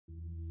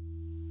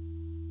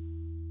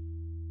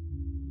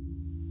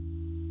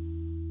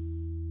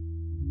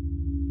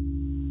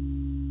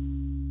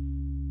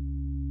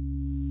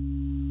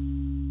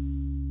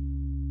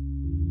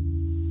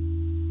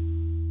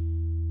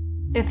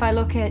If I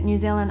look at New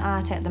Zealand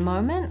art at the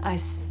moment, I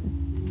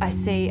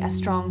see a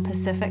strong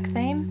Pacific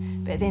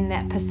theme, but then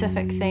that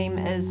Pacific theme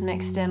is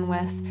mixed in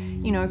with,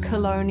 you know,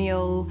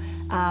 colonial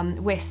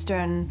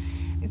Western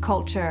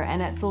culture,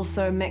 and it's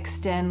also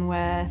mixed in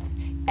with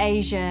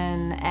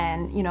Asian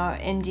and, you know,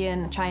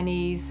 Indian,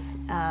 Chinese,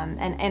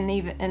 and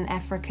even in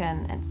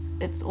African.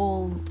 It's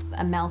all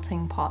a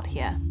melting pot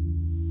here.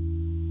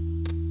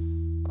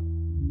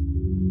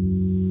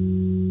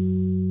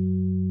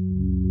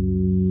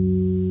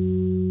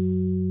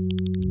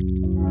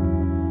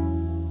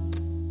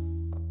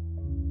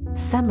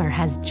 Summer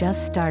has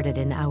just started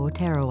in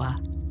Aotearoa.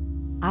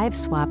 I've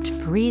swapped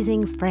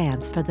freezing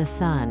France for the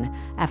sun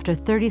after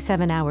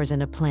 37 hours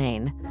in a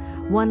plane,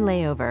 1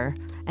 layover,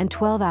 and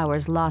 12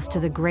 hours lost to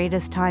the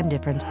greatest time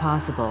difference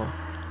possible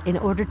in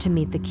order to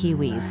meet the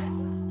Kiwis.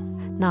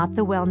 Not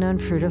the well-known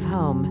fruit of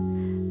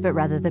home, but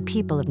rather the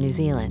people of New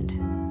Zealand.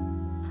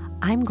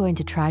 I'm going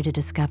to try to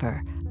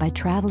discover, by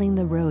traveling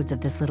the roads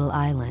of this little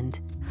island,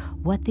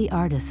 what the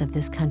artists of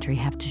this country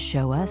have to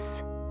show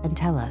us and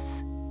tell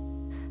us.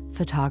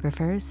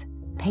 Photographers,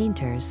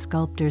 painters,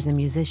 sculptors, and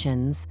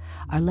musicians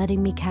are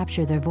letting me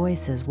capture their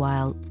voices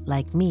while,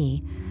 like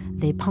me,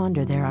 they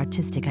ponder their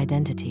artistic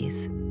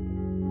identities.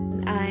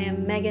 I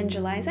am Megan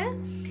Jeliza.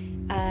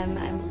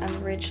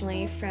 I'm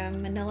originally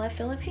from Manila,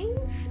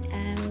 Philippines.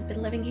 I've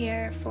been living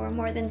here for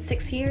more than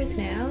 6 years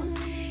now,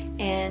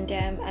 and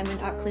I'm an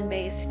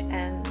Auckland-based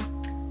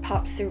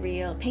pop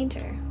surreal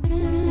painter.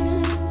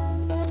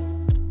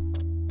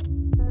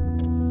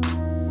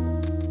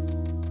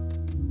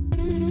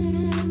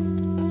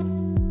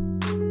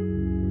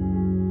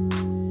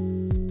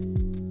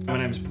 My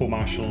name is Paul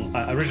Marshall.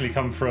 I originally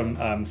come from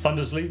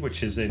Thundersley,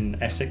 which is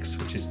in Essex,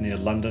 which is near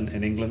London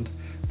in England,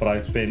 but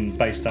I've been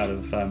based out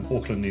of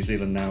Auckland, New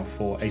Zealand now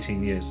for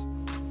 18 years.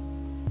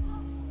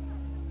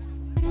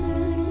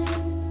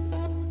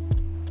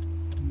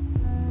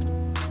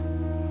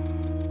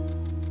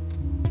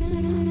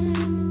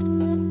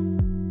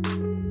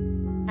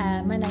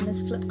 My name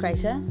is Flip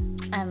Crater.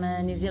 I'm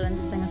a New Zealand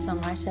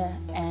singer-songwriter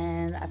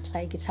and I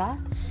play guitar,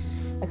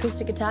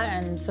 acoustic guitar,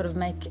 and sort of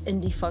make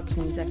indie folk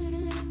music.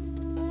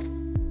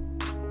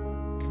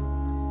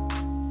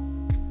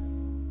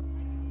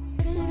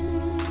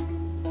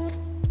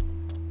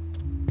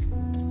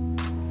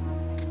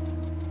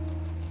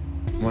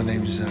 My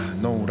name's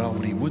Noel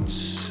Rawiri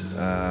Woods.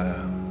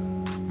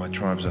 My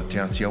tribes are Te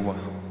Atiawa,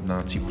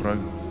 Ngāti Porou,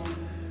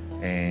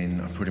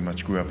 and I pretty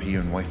much grew up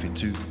here in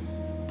Waifetu,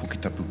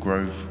 Puketapu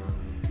Grove.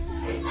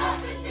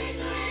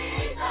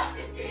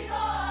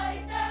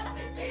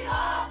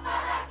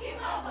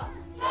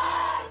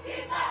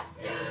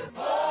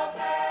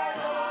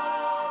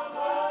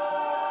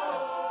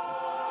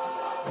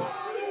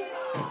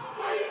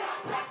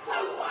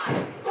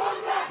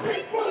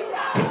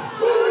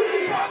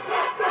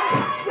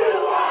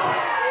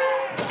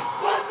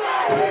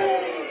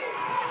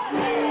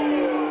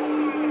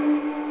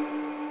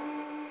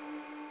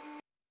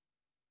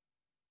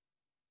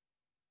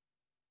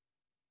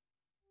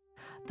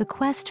 The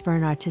quest for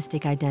an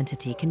artistic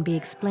identity can be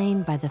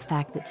explained by the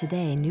fact that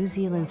today New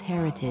Zealand's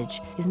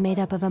heritage is made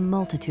up of a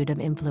multitude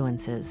of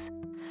influences,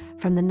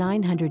 from the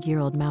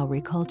 900-year-old Maori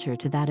culture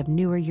to that of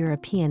newer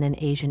European and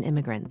Asian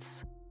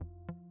immigrants.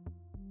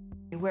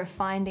 We're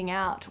finding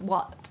out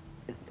what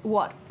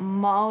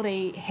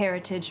Maori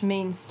heritage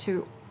means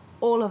to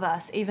all of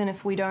us, even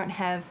if we don't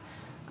have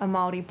a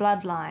Maori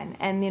bloodline,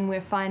 and then we're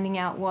finding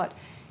out what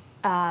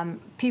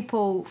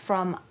people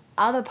from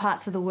other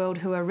parts of the world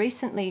who are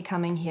recently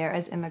coming here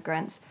as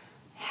immigrants,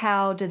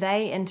 how do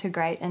they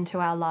integrate into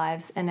our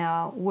lives and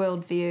our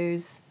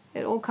worldviews?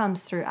 It all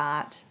comes through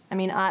art. I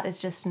mean, art is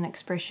just an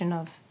expression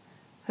of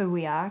who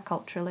we are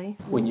culturally.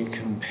 When you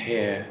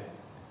compare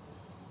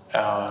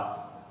our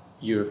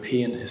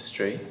European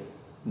history,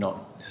 not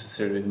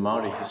necessarily the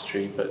Maori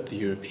history, but the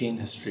European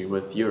history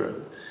with Europe,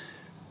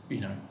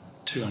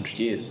 200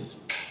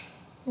 years,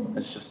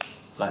 it's just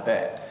like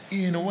that.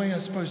 Yeah, in a way, I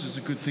suppose it's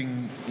a good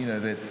thing,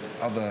 that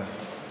other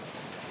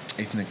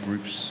ethnic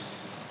groups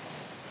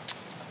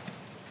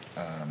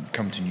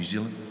come to New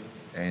Zealand,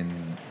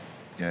 and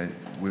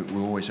we're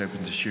always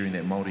open to sharing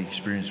that Māori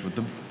experience with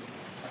them.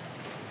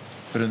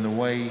 But in a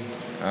way,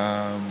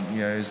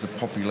 as the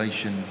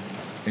population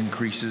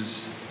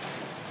increases,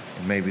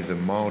 and maybe the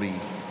Māori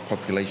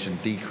population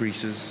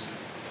decreases,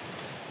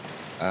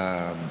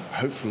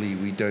 hopefully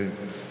we don't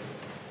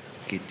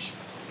get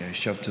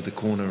shoved to the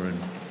corner and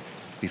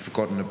be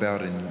forgotten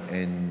about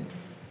and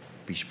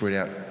be spread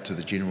out to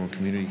the general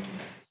community.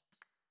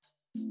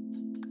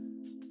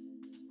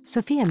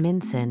 Sophia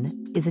Minson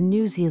is a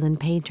New Zealand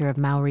painter of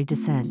Maori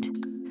descent.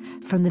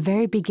 From the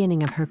very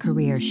beginning of her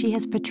career, she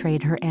has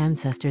portrayed her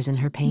ancestors in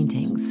her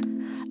paintings,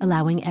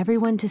 allowing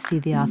everyone to see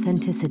the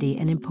authenticity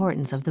and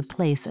importance of the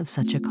place of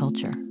such a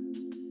culture.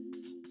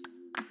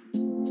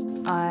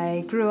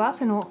 I grew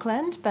up in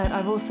Auckland, but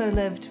I've also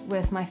lived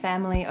with my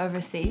family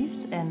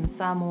overseas in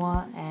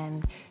Samoa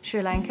and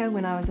Sri Lanka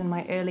when I was in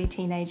my early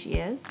teenage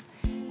years.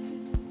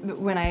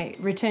 when I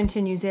returned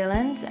to New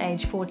Zealand,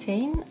 age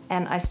 14,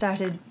 and I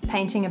started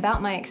painting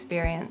about my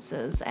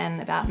experiences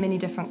and about many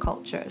different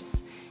cultures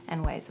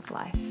and ways of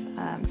life.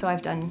 So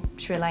I've done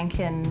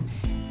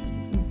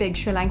big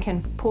Sri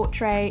Lankan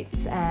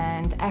portraits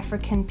and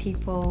African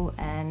people,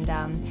 and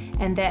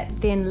that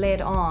then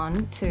led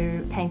on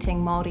to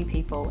painting Māori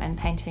people and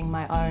painting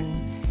my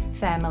own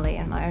family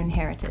and my own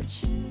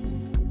heritage.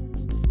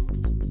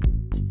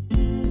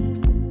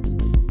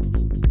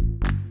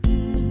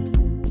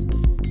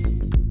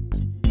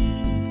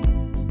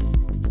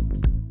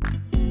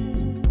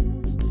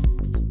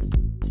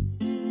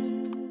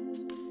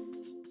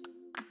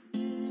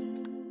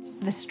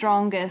 The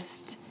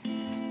strongest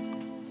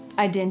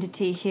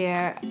identity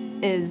here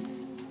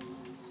is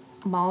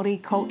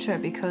Māori culture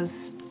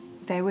because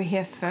they were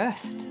here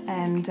first,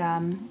 and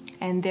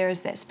there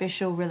is that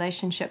special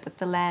relationship with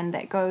the land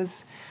that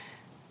goes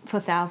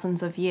for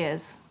thousands of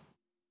years.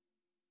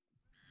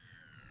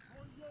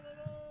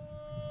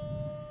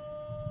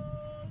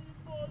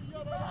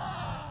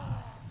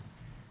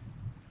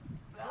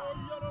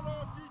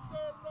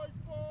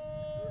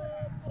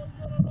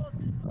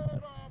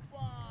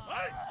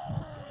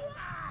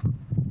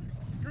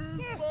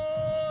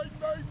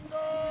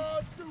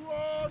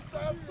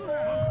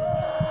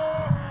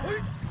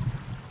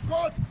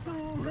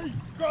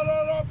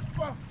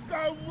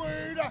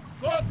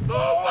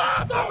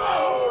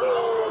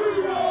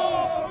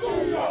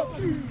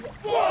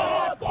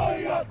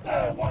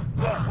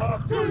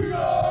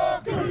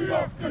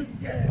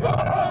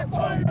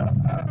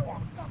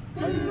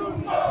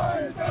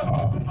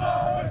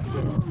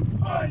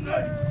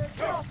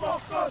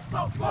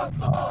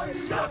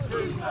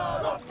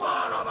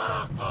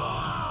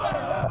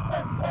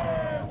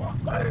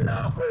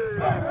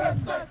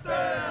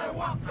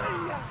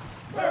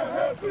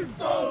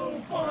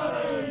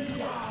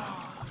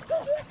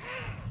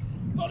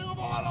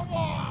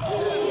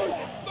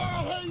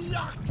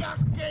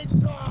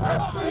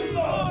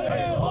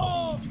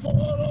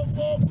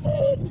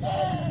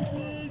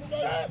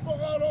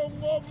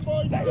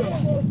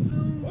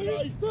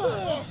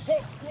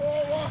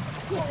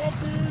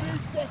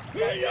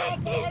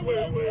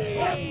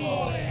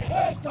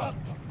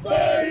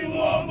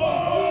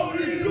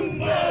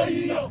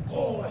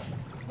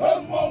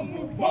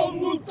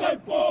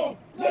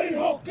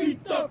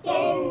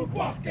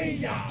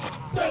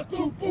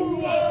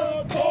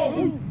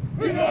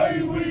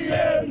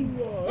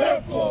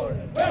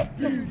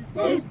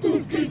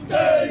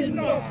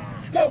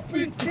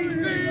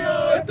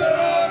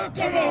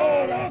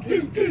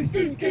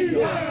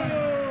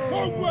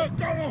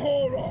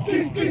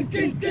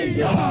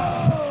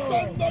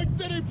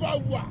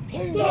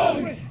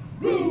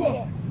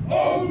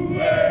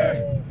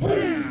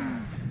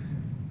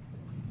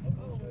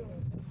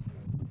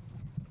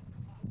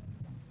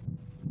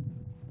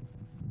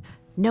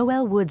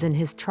 Noel Woods and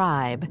his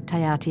tribe,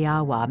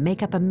 Taiatiawa,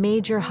 make up a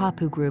major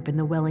hapu group in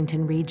the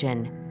Wellington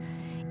region.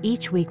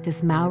 Each week,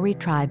 this Maori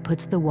tribe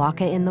puts the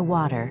waka in the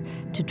water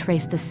to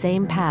trace the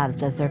same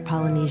paths as their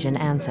Polynesian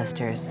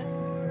ancestors.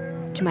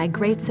 To my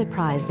great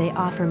surprise, they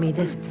offer me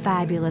this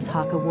fabulous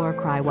haka war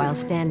cry while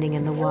standing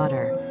in the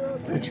water,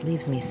 which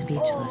leaves me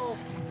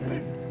speechless.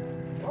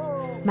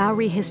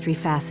 Maori history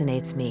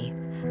fascinates me.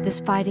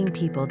 This fighting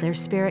people, their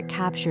spirit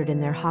captured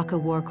in their haka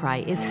war cry,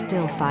 is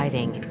still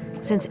fighting.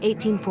 Since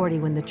 1840,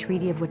 when the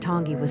Treaty of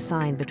Waitangi was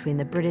signed between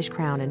the British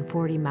Crown and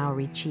 40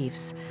 Maori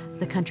chiefs,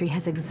 the country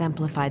has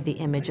exemplified the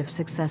image of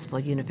successful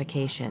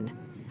unification.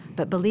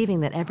 But believing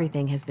that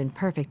everything has been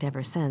perfect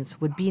ever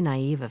since would be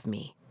naive of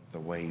me.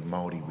 The way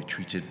Māori were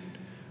treated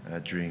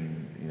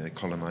during the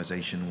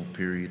colonizational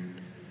period,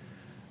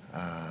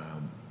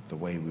 the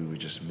way we were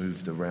just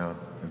moved around,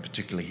 and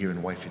particularly here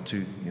in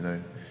Waifetu,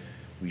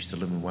 we used to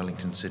live in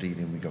Wellington City,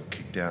 then we got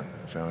kicked out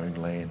of our own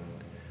land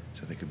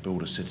so they could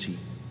build a city.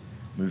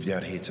 Moved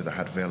out here to the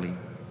Hutt Valley,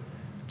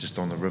 just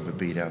on the river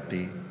beat out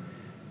there,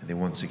 and then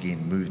once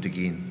again moved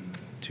again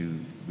to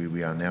where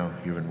we are now,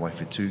 here in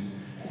Waifetu.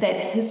 That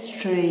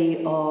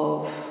history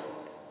of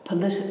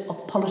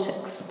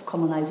politics, of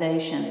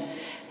colonisation,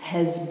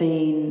 has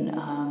been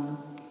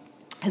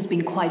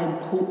quite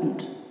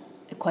important,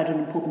 quite an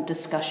important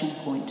discussion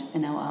point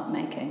in our art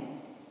making.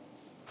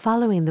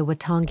 Following the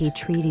Waitangi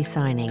Treaty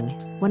signing,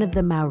 one of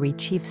the Maori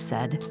chiefs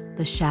said,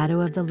 "The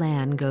shadow of the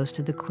land goes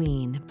to the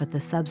queen, but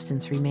the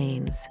substance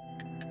remains."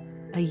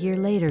 A year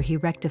later, he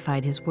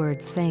rectified his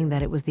words, saying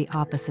that it was the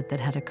opposite that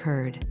had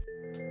occurred.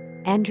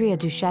 Andrea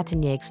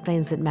Duchatinier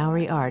explains that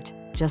Maori art,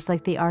 just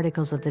like the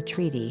articles of the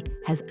treaty,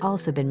 has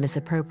also been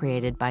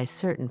misappropriated by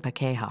certain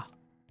Pakeha.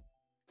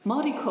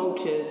 Māori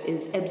culture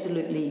is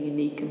absolutely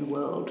unique in the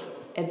world,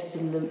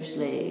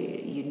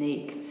 absolutely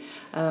unique.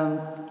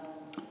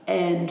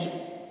 And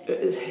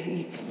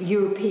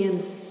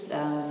Europeans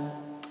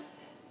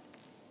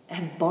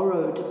have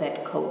borrowed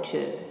that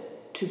culture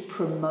to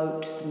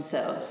promote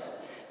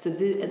themselves. So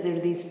there are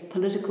these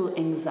political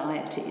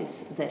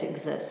anxieties that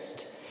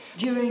exist.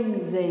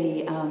 During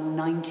the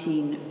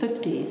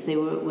 1950s, there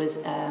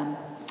was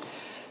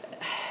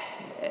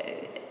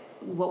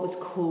what was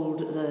called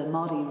the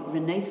Māori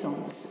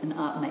Renaissance in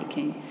art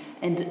making,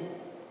 and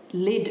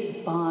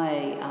led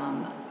by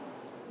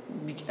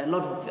a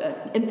lot of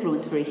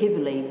influence very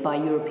heavily by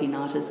European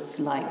artists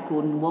like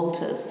Gordon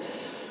Walters,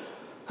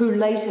 who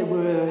later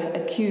were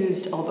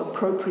accused of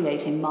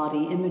appropriating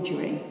Māori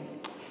imagery.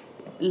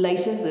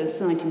 Later, the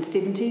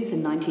 1970s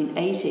and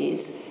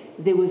 1980s,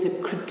 there was a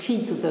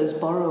critique of those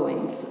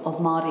borrowings of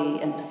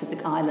Māori and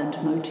Pacific Island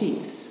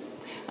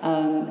motifs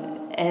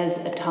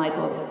as a type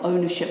of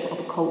ownership of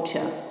a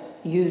culture,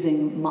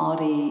 using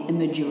Māori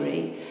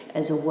imagery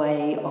as a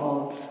way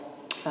of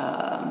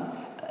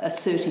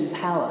asserting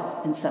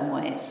power in some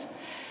ways.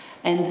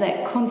 And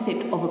that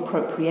concept of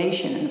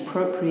appropriation and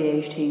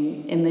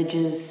appropriating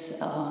images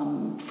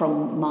from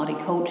Māori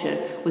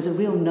culture was a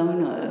real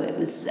no-no. It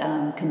was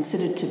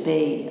considered to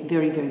be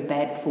very, very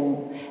bad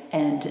form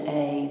and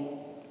a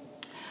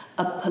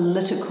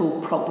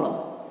political problem.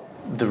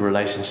 The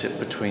relationship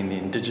between the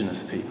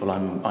indigenous people,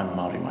 I'm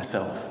Māori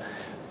myself,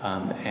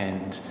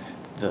 and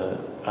the,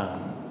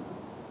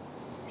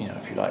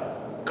 if you like,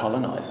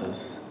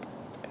 colonisers,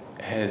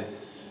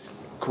 has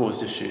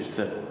caused issues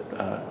that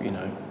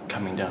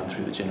coming down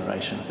through the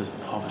generations. There's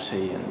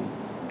poverty and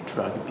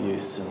drug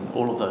abuse and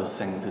all of those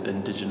things that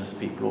Indigenous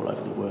people all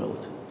over the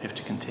world have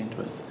to contend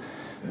with.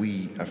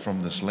 We are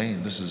from this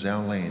land, this is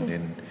our land,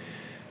 and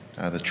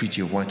the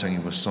Treaty of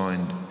Waitangi was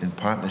signed in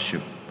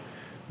partnership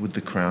with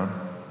the Crown,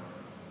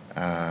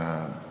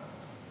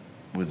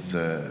 with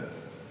the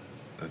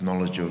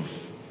knowledge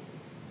of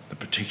the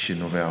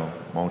protection of our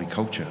Māori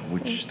culture,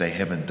 which they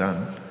haven't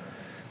done.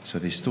 So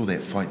there's still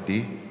that fight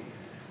there,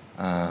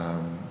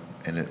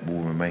 and it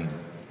will remain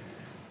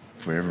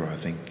forever, I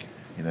think.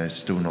 It's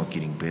still not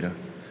getting better.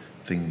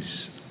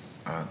 Things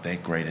aren't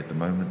that great at the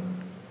moment.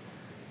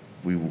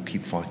 We will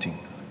keep fighting,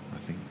 I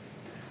think,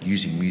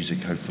 using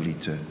music hopefully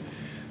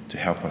to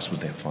help us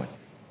with that fight.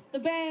 The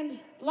band,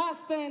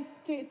 last band,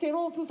 Te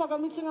Rōpū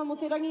Whakamutunga mo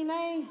te rangi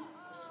nei.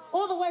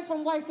 All the way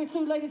from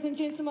Waifetu, ladies and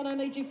gentlemen, I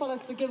need you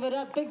fellas to give it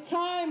up big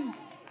time.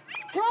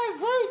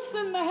 Grove Roots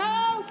in the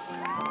house.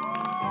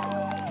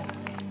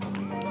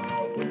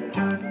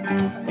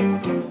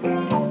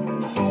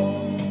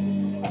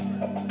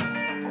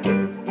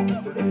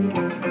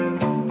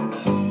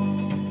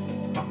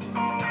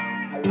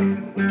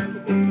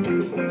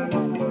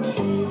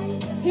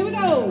 Here we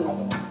go.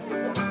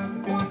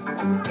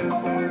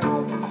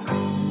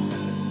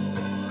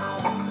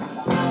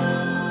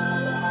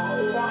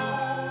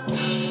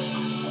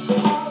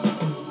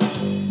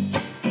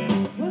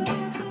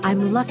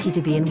 I'm lucky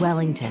to be in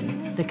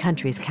Wellington, the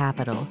country's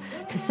capital,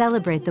 to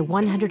celebrate the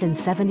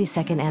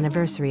 172nd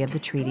anniversary of the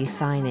treaty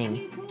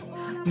signing.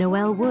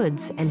 Noel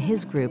Woods and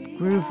his group,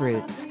 Groove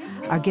Roots,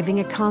 are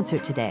giving a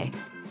concert today,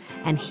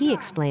 and he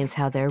explains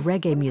how their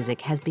reggae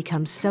music has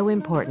become so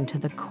important to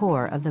the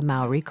core of the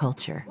Maori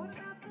culture.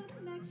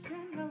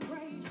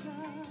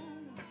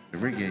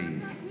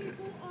 Reggae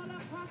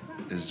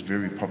is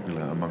very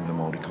popular among the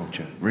Māori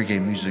culture.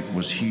 Reggae music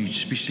was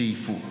huge, especially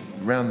for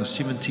around the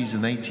 70s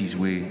and 80s,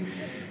 where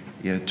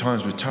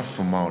times were tough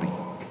for Māori,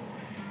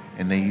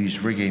 and they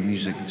used reggae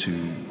music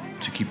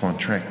to keep on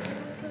track,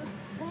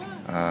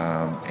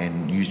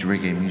 and used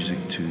reggae music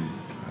to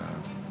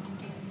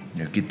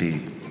get their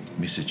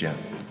message out.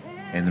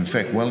 And in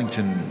fact,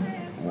 Wellington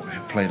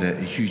played a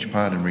huge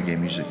part in reggae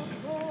music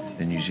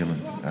in New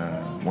Zealand.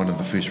 One of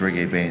the first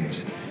reggae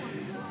bands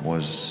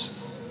was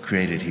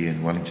created here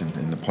in Wellington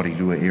in the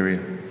Porirua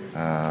area.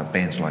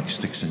 Bands like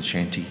Sticks and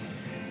Shanty,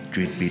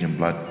 Dread, Beat and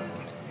Blood.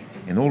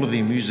 And all of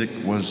their music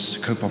was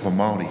kaupapa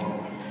Māori,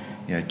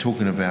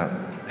 talking about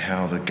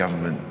how the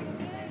government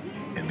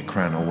and the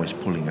Crown are always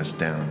pulling us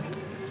down.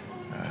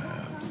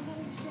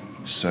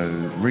 So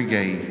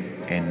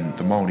reggae and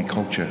the Māori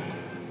culture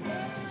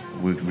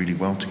worked really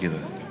well together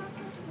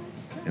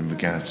in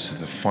regards to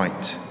the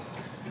fight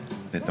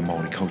that the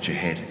Māori culture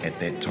had at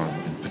that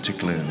time, in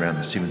particular around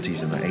the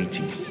 70s and the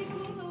 80s.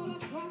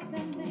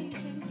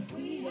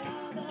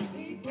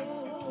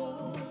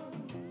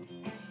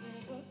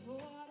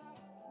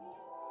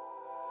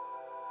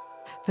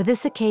 For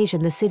this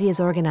occasion, the city is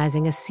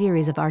organizing a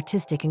series of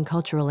artistic and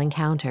cultural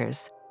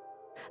encounters.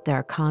 There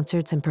are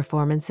concerts and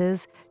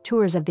performances,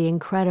 tours of the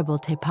incredible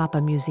Te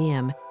Papa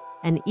Museum,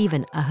 and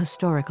even a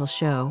historical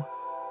show.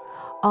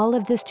 All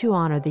of this to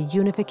honor the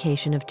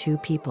unification of two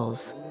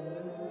peoples.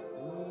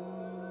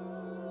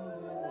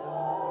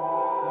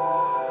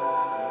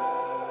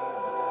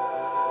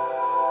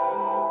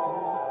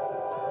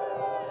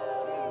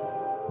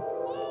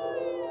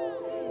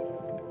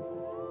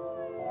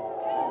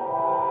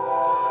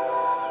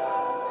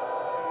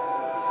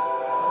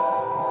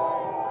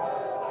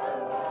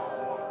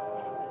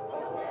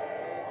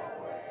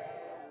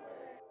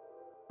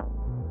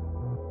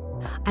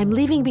 I'm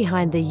leaving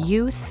behind the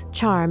youth,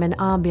 charm, and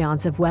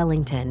ambiance of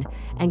Wellington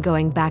and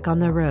going back on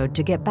the road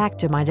to get back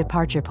to my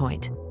departure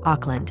point,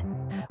 Auckland,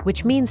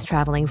 which means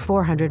traveling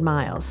 400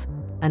 miles,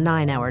 a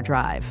 9-hour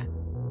drive.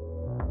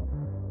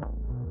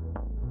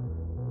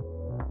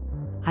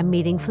 I'm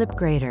meeting Flip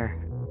Grader,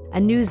 a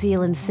New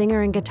Zealand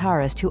singer and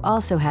guitarist who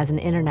also has an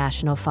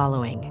international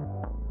following.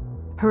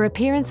 Her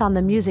appearance on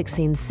the music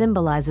scene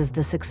symbolizes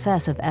the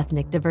success of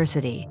ethnic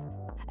diversity,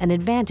 an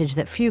advantage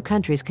that few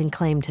countries can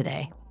claim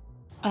today.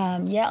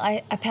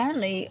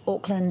 Apparently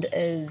Auckland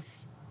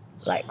is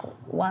like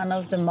one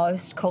of the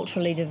most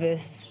culturally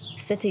diverse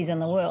cities in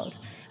the world.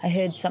 I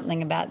heard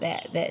something about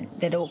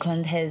that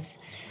Auckland has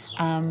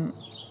an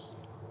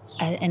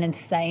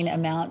insane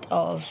amount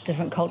of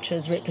different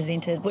cultures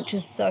represented, which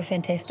is so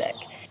fantastic.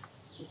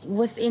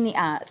 With any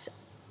art,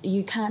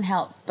 you can't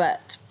help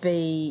but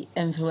be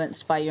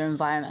influenced by your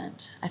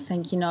environment. I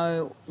think,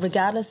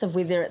 regardless of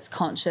whether it's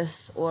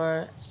conscious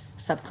or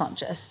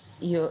subconscious,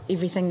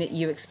 everything that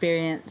you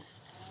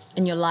experience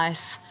in your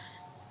life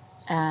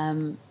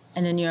and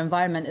in your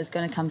environment is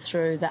going to come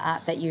through the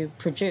art that you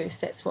produce.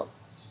 That's what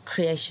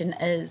creation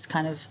is,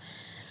 kind of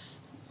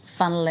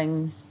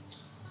funneling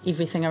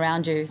everything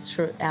around you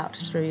through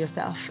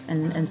yourself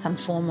in some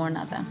form or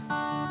another.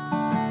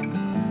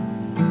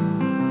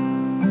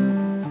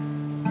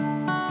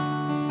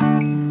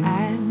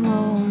 I'm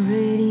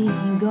already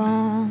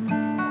gone.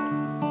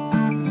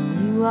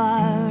 You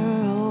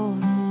are all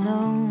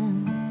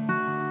alone,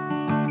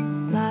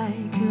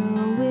 like a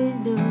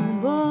widow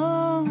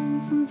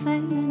born from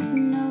failing to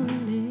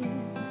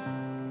notice.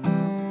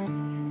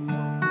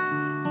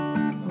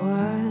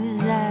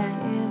 Was I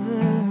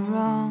ever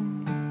wrong?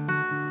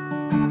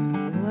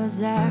 Was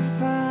I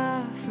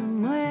far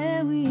from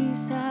where we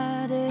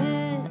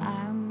started?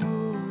 I'm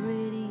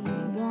already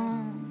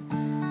gone.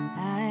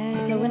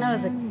 So when I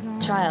was a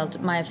child,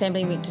 my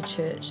family went to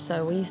church,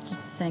 so we used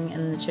to sing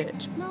in the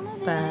church.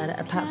 But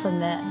apart from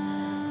that,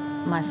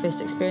 my first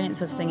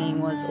experience of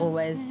singing was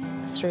always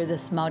through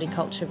this Māori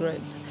culture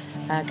group,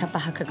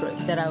 kapahaka group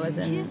that I was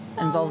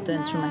involved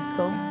in through my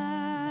school.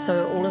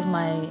 So all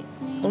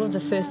of the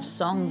first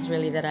songs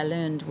really that I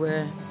learned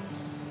were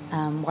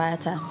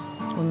waiata,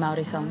 or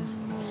Māori songs.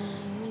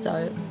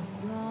 So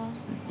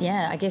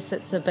yeah, I guess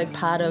it's a big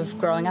part of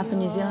growing up in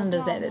New Zealand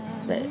is that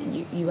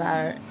you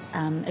are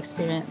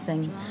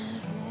experiencing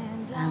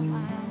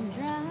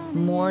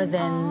more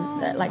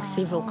than like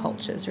several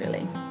cultures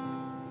really.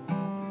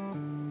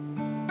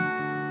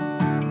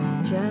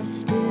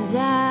 Just as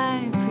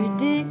I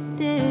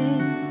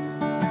predicted,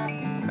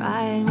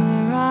 right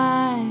where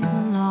I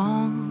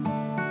belong.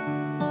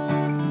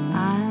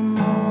 I'm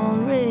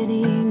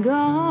already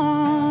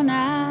gone,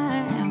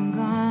 I am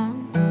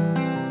gone.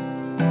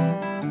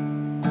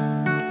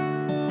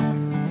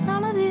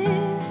 None of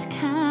this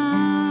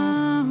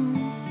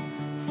counts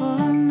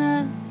for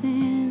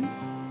nothing.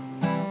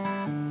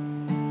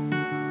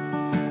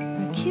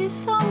 A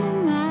kiss on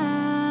the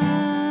mouth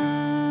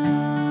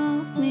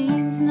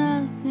means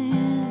nothing.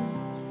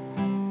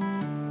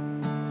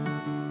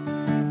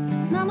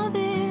 None of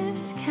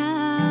this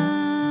counts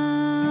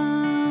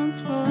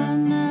for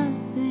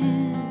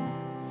nothing.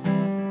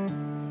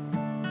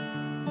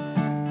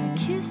 A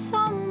kiss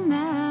on the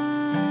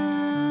mouth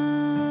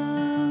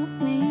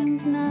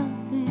means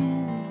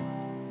nothing.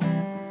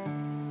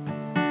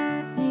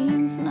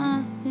 Means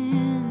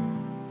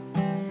nothing.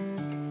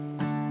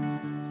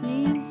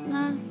 Means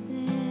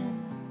nothing.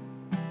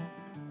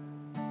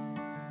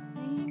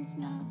 Means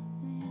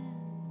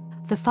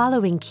nothing. The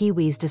following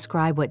Kiwis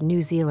describe what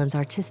New Zealand's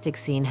artistic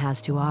scene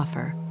has to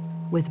offer,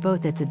 with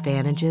both its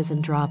advantages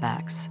and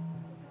drawbacks.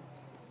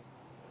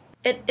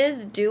 It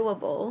is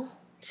doable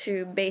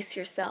to base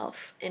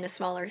yourself in a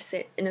smaller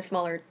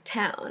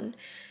town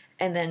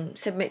and then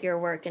submit your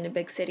work in a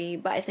big city,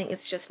 but I think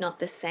it's just not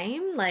the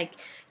same. Like,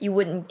 you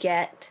wouldn't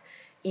get,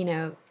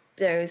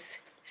 those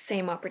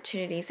same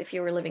opportunities if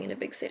you were living in a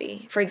big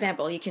city. For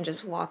example, you can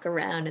just walk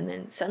around and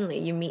then suddenly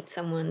you meet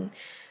someone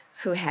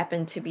who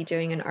happened to be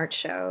doing an art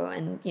show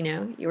and,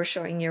 you were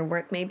showing your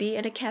work maybe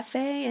at a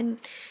cafe and,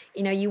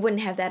 you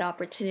wouldn't have that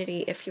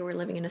opportunity if you were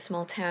living in a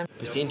small town.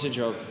 Percentage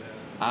of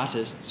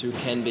artists who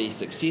can be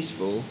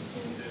successful,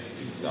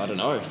 I don't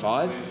know,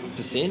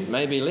 5%,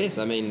 maybe less.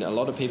 I mean, a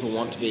lot of people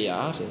want to be an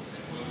artist.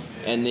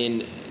 And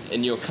then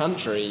in your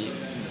country,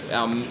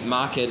 our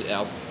market,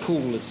 our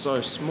pool is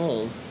so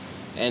small,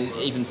 and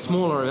even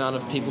smaller amount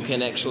of people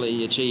can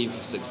actually achieve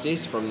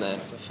success from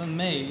that. For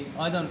me,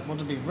 I don't want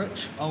to be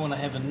rich. I want to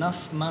have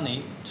enough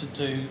money to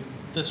do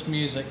this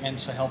music and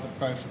to help it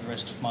grow for the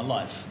rest of my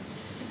life.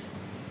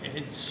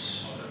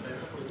 It's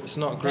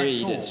not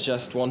greed, it's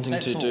just wanting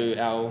to do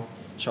our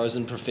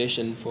chosen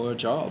profession for a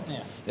job.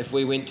 Yeah. If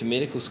we went to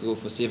medical school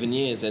for 7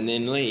 years and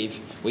then leave,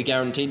 we're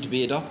guaranteed to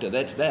be a doctor,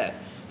 that's that.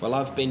 Well,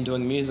 I've been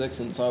doing music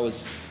since I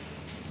was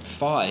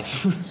 5.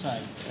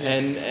 Same.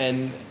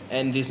 Yeah.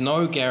 And there's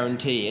no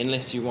guarantee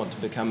unless you want to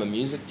become a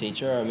music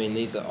teacher. I mean,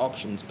 these are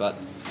options, but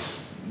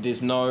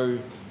there's no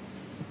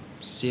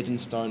set in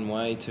stone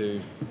way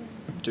to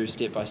do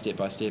step by step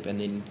by step and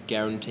then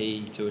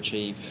guarantee to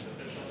achieve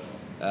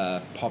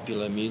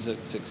popular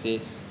music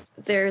success.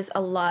 There's a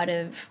lot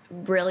of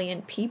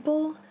brilliant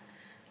people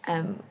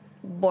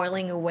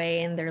boiling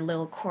away in their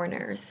little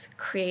corners,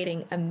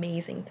 creating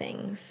amazing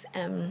things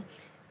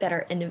that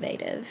are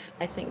innovative.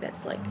 I think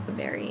that's like a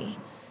very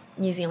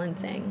New Zealand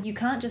thing. You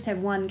can't just have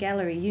one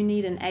gallery. You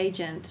need an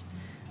agent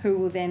who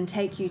will then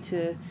take you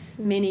to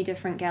many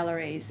different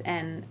galleries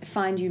and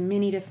find you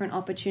many different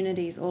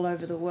opportunities all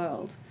over the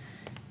world.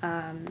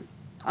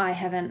 I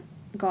haven't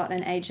got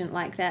an agent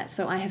like that,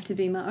 so I have to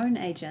be my own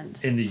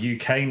agent. In the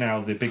UK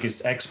now, the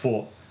biggest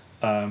export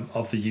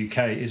of the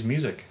UK is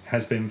music,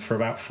 has been for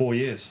about 4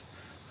 years.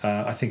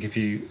 I think if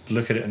you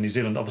look at it in New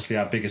Zealand, obviously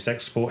our biggest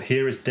export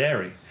here is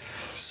dairy.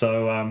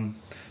 So,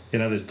 you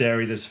know, there's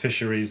dairy, there's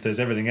fisheries, there's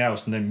everything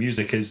else, and then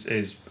music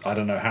is I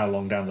don't know how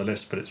long down the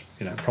list, but it's,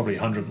 you know, probably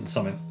 100 and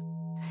something.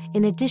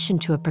 In addition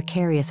to a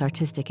precarious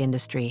artistic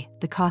industry,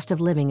 the cost of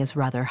living is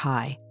rather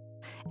high.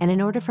 And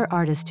in order for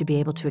artists to be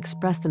able to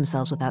express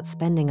themselves without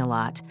spending a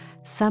lot,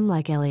 some,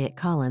 like Elliot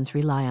Collins,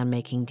 rely on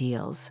making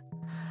deals.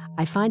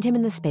 I find him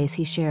in the space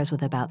he shares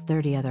with about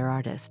 30 other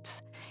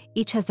artists.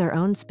 Each has their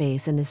own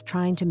space and is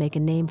trying to make a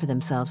name for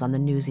themselves on the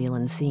New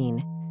Zealand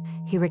scene.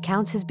 He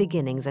recounts his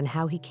beginnings and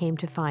how he came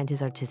to find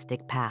his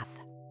artistic path.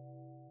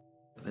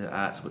 The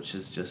art, which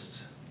is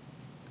just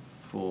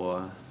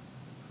for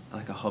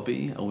like a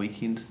hobby, a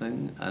weekend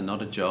thing,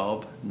 not a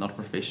job, not a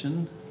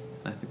profession.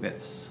 I think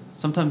that's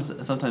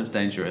sometimes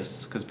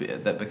dangerous, because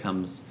that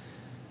becomes,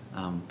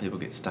 people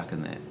get stuck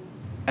in that.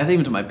 I think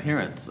even to my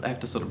parents, I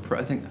have to sort of,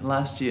 I think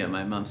last year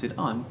my mum said,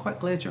 "Oh, I'm quite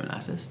glad you're an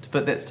artist,"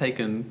 but that's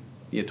taken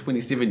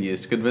 27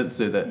 years to convince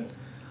her that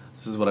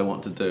this is what I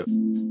want to do.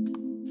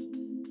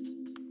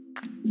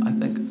 I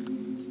think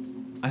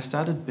I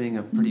started being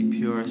a pretty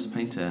purist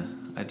painter.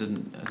 I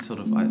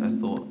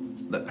thought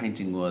that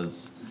painting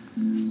was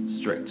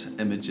strict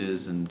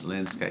images and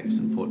landscapes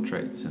and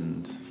portraits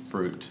and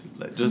fruit,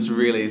 like just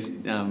really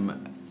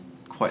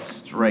quite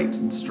straight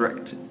and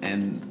strict.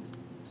 And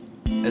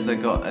it was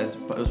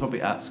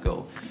probably art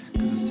school,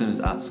 because as soon as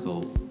art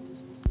school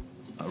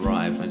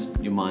arrived,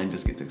 your mind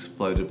just gets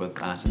exploded with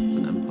artists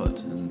and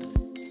input. And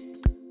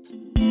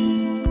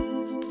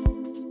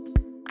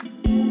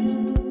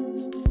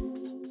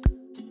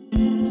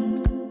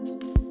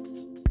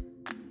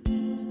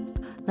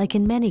like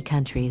in many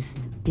countries,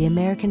 the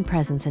American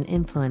presence and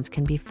influence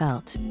can be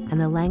felt,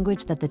 and the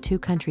language that the two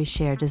countries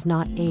share does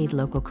not aid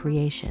local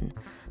creation,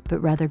 but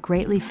rather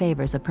greatly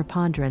favors a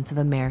preponderance of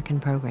American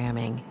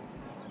programming.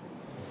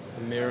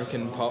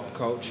 American pop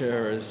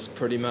culture is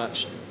pretty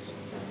much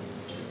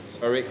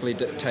directly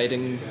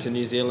dictating to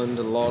New Zealand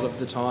a lot of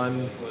the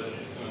time.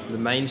 The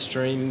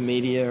mainstream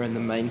media and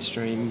the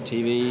mainstream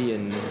TV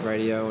and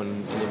radio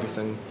and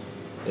everything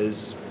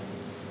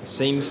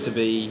seems to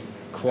be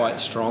quite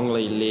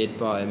strongly led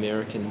by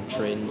American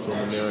trends and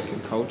American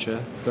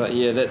culture. But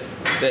yeah, that's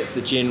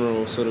the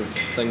general sort of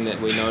thing that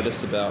we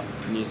notice about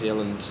New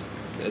Zealand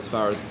as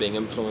far as being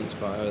influenced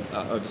by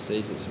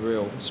overseas. It's a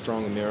real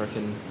strong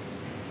American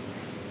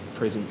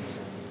presence.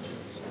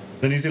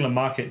 The New Zealand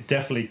market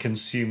definitely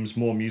consumes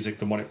more music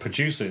than what it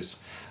produces.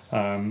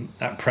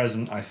 At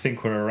present, I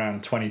think we're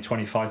around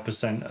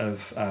 20-25%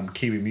 of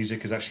Kiwi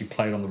music is actually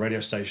played on the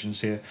radio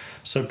stations here.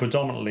 So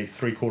predominantly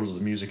 3/4 of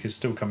the music is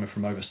still coming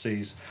from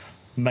overseas,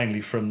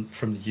 mainly from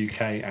the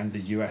UK and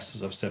the US,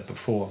 as I've said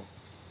before.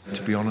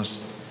 To be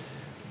honest,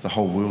 the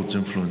whole world's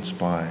influenced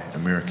by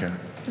America,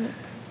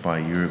 by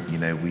Europe.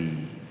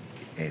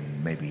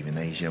 And maybe even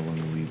Asia,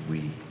 when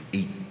we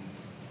eat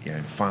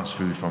fast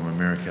food from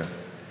America.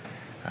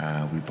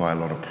 We buy a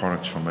lot of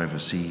products from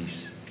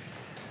overseas.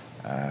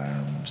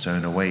 So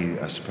in a way,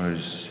 I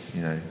suppose,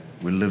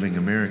 we're living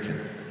American.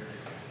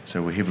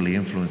 So we're heavily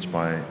influenced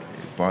by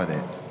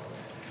that,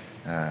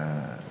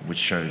 which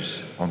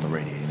shows on the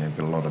radio. We've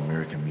got a lot of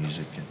American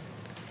music,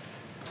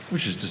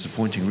 which is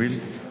disappointing, really.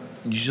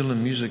 New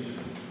Zealand music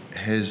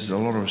has a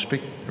lot of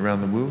respect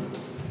around the world,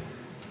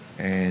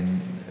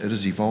 and it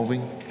is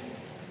evolving.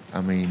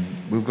 I mean,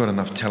 we've got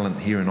enough talent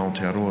here in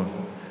Aotearoa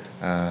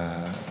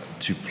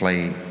to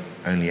play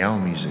only our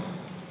music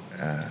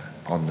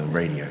on the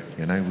radio.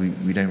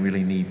 We don't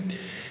really need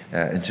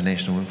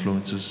international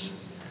influences.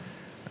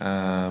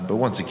 But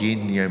once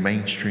again,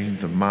 mainstream,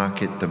 the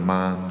market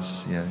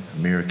demands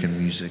American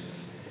music,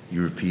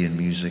 European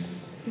music.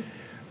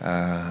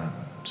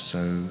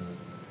 So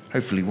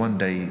hopefully one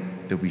day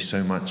there'll be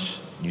so much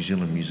New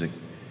Zealand music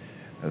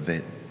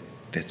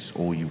that's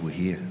all you will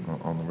hear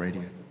on the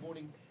radio. Good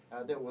morning.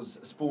 That was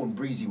Spawn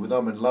Breezy with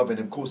I'm in Love, and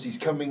of course he's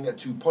coming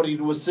to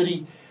Porirua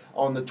City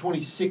on the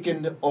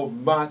 22nd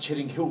of March,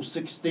 hitting Hill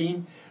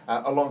 16,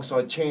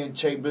 alongside Chan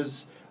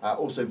Chambers,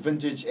 also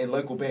Vintage and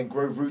local band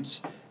Grove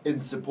Roots in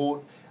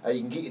support.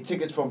 You can get your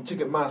tickets from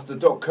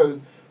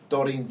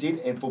ticketmaster.co.nz,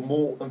 and for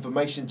more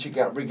information check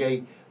out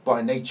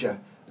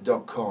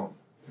reggaebynature.com.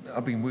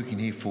 I've been working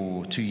here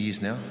for 2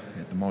 years now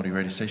at the Māori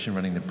radio station,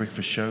 running the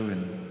breakfast show.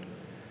 And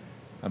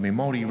I mean,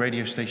 Māori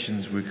radio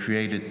stations were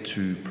created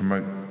to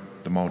promote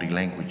the Māori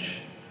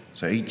language.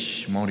 So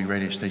each Māori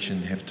radio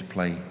station have to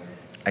play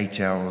 8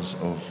 hours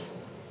of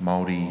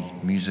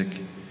Māori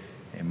music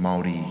and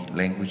Māori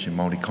language and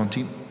Māori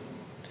content.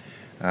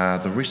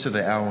 The rest of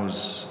the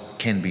hours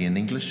can be in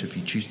English if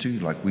you choose to,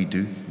 like we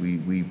do.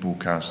 We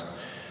broadcast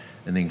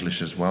in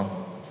English as well.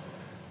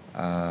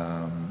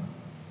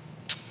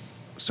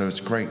 So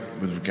it's great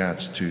with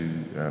regards to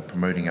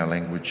promoting our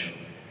language.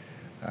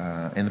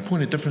 And the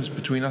point of difference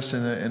between us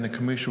and the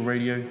commercial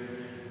radio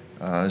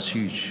is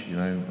huge. You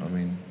know, I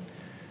mean,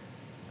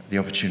 the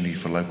opportunity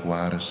for local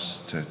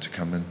artists to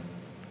come in.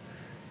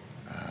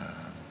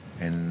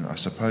 And I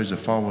suppose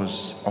if I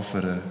was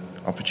offered an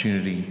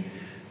opportunity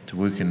to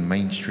work in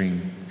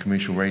mainstream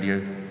commercial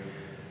radio,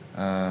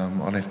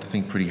 I'd have to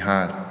think pretty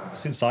hard.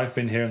 Since I've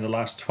been here in the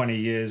last 20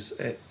 years,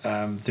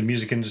 the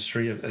music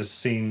industry has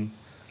seen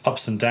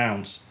ups and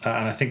downs,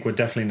 and I think we're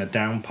definitely in a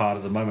down part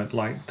at the moment.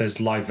 Like, there's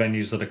live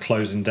venues that are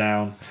closing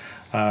down.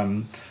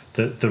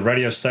 The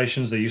radio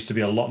stations, there used to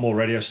be a lot more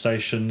radio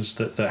stations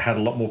that had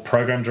a lot more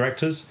program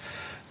directors.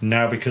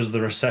 Now, because of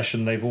the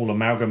recession, they've all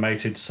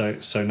amalgamated,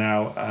 so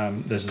now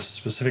there's a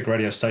specific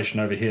radio station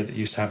over here that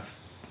used to have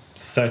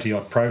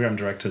 30-odd program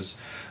directors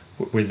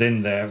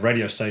within their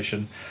radio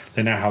station.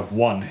 They now have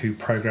one who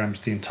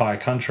programs the entire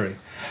country.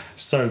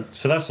 So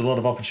that's a lot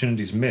of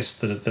opportunities missed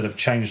that have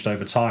changed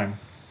over time.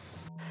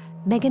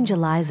 Megan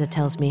Jeliza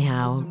tells me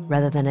how,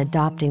 rather than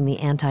adopting the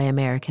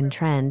anti-American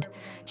trend,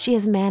 she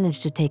has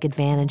managed to take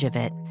advantage of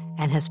it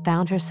and has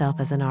found herself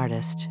as an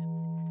artist.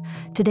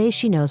 Today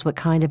she knows what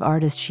kind of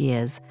artist she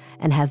is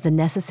and has the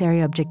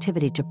necessary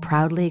objectivity to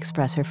proudly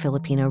express her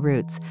Filipino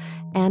roots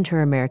and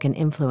her American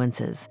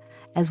influences,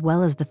 as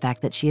well as the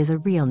fact that she is a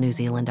real New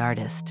Zealand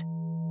artist.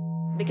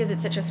 Because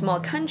it's such a small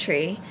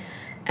country,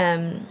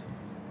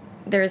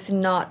 there's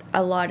not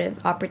a lot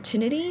of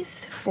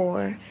opportunities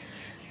for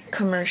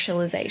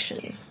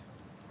commercialization.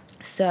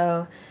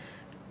 So,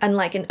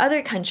 unlike in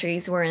other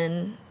countries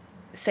wherein,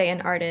 say, an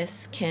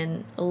artist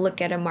can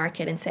look at a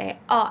market and say,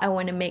 oh, I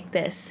want to make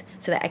this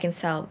so that I can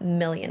sell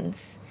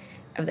millions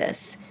of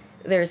this.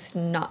 There's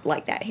not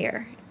like that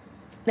here.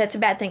 That's a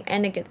bad thing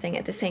and a good thing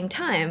at the same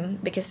time,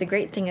 because the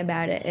great thing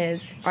about it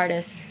is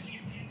artists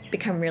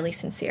become really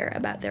sincere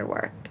about their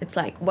work. It's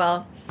like,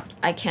 well,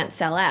 I can't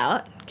sell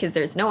out because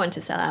there's no one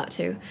to sell out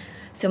to,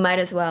 so might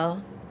as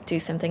well do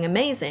something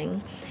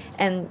amazing.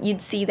 And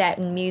you'd see that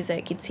in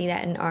music, you'd see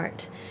that in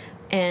art.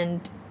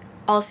 And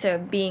also,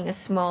 being a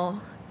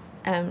small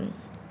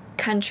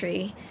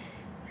country,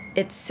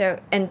 it's so,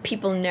 and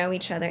people know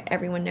each other,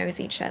 everyone knows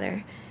each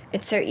other.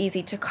 It's so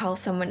easy to call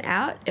someone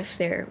out if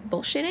they're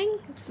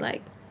bullshitting. It's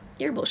like,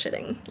 you're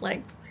bullshitting,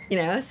 like, you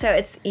know, so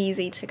it's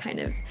easy to kind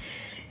of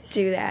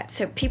do that.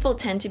 So people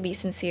tend to be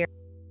sincere.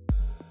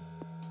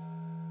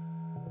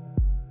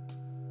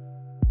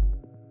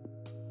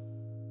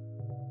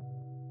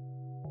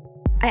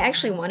 I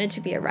actually wanted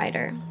to be a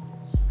writer.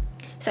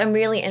 So I'm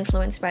really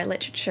influenced by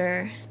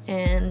literature,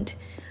 and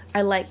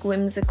I like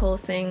whimsical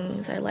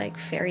things. I like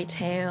fairy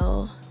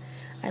tale.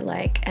 I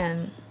like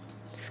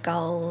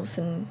skulls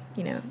and,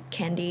 you know,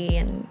 candy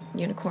and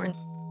unicorns.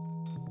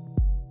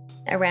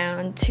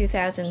 Around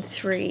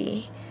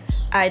 2003,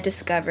 I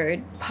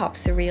discovered pop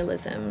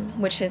surrealism,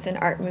 which is an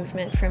art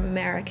movement from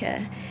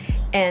America.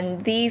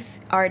 And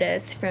these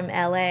artists from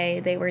LA,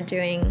 they were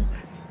doing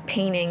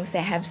paintings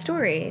that have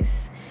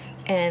stories.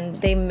 And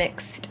they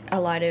mixed a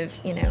lot of,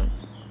 you know,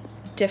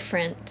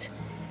 different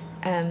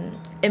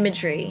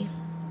imagery,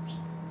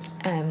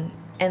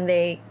 and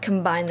they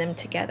combine them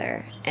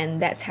together,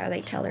 and that's how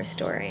they tell their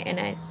story.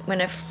 And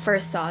when I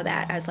first saw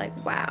that, I was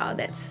like, wow,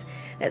 that's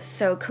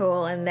so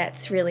cool, and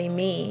that's really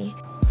me.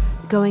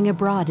 Going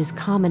abroad is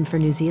common for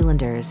New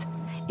Zealanders.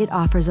 It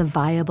offers a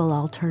viable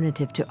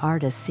alternative to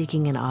artists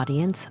seeking an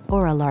audience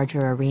or a larger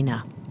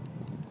arena.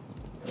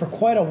 For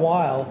quite a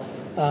while,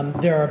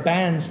 there are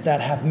bands that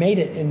have made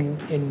it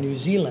in New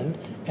Zealand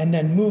and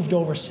then moved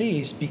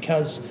overseas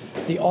because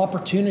the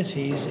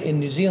opportunities in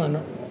New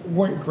Zealand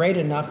weren't great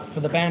enough for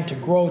the band to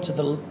grow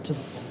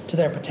to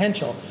their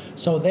potential.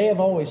 So they have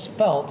always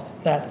felt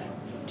that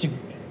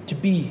to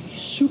be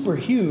super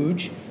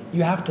huge,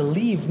 you have to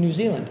leave New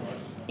Zealand.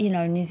 You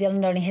know, New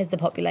Zealand only has the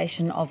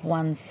population of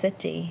one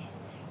city,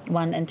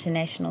 one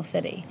international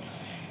city.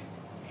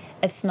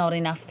 It's not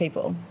enough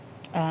people,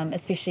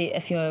 especially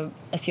if your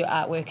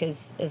artwork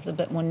is a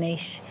bit more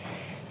niche.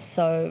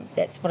 So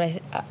that's what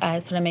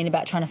I mean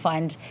about trying to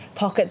find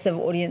pockets of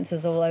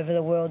audiences all over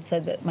the world so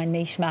that my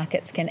niche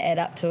markets can add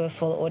up to a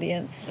full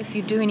audience. If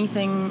you do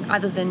anything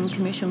other than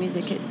commercial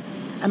music, it's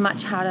a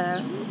much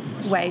harder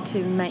way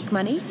to make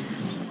money.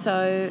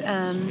 So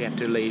you have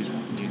to leave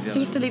New Zealand. So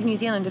you have to leave New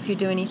Zealand if you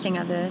do anything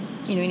other,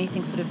 you know,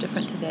 anything sort of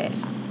different to that.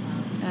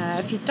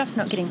 If your stuff's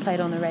not getting played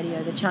on the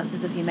radio, the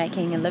chances of you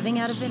making a living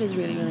out of it is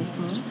really, really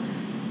small.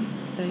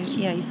 So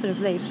yeah, you sort of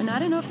leave. And I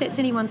don't know if that's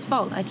anyone's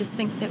fault. I just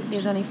think that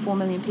there's only 4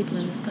 million people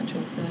in this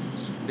country. So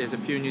there's a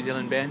few New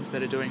Zealand bands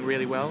that are doing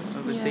really well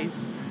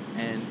overseas,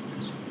 and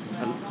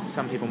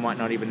some people might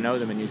not even know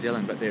them in New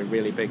Zealand, but they're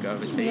really big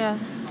overseas. Yeah.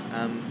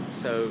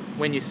 So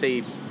when you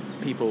see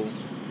people,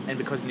 and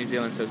because New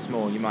Zealand's so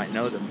small, you might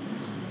know them.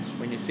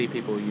 When you see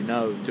people you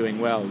know doing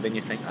well, then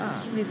you think,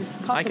 there's a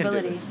possibility. I can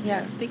do this.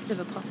 Yeah, it speaks of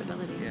a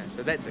possibility. Yeah,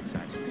 so that's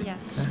exciting. Yeah.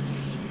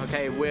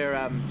 Okay,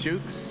 we're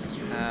Jukes.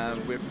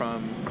 We're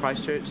from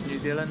Christchurch, New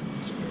Zealand.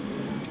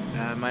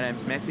 My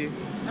name's Matthew.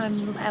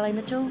 I'm Ali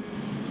Mitchell.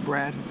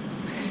 Brad.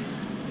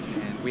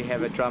 And we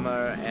have a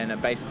drummer and a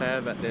bass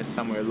player, but they're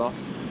somewhere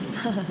lost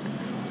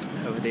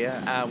over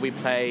there. We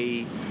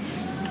play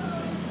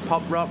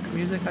pop rock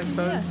music, I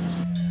suppose.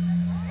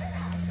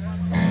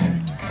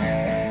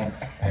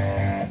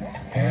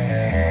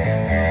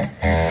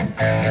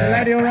 Is the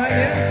lady all right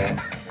there?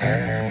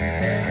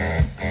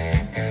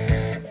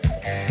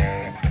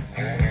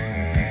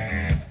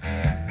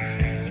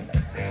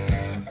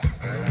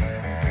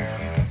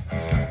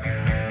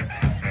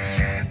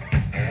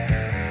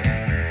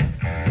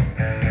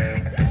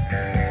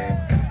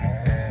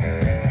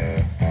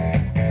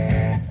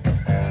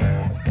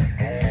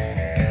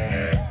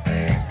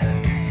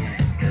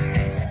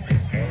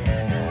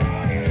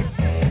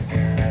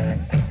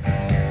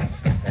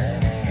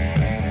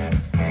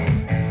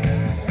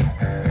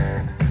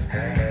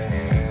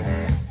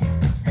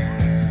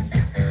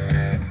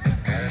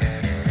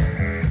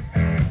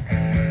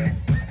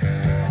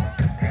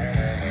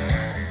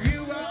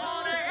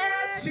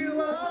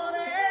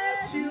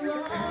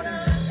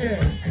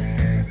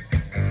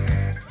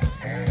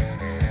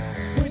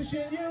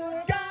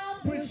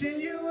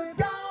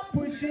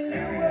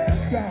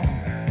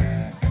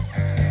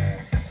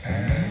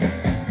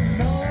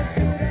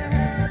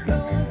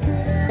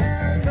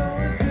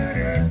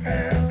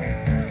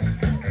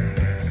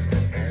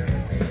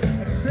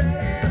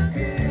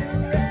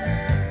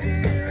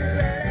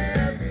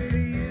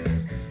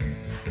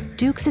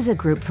 Dukes is a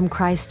group from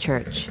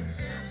Christchurch.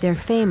 Their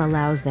fame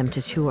allows them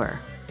to tour.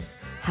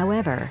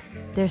 However,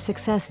 their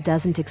success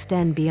doesn't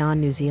extend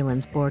beyond New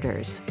Zealand's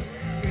borders.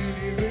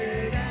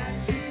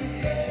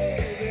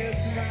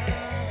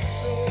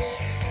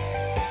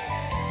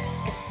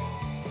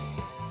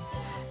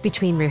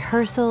 Between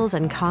rehearsals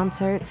and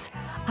concerts,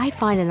 I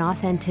find an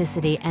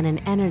authenticity and an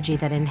energy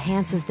that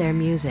enhances their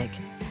music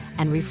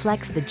and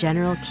reflects the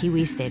general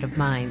Kiwi state of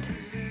mind.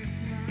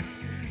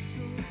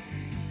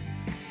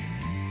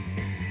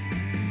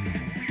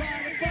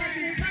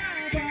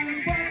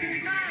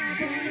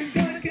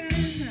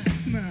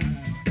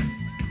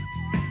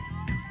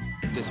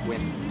 Just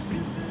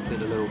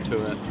did a little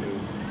tour through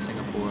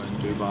Singapore and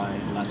Dubai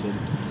and London,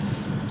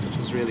 which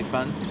was really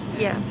fun.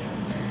 Yeah.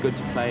 It's good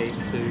to play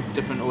to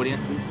different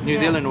audiences. New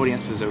Zealand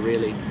audiences are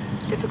really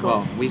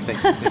difficult. Well, we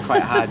think they're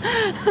quite hard.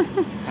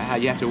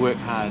 You have to work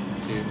hard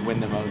to win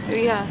them over.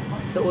 Yeah.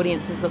 The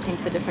audience is looking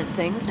for different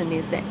things, and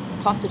there's that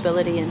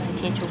possibility and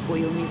potential for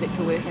your music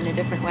to work in a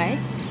different way,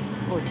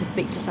 or to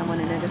speak to someone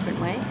in a different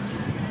way.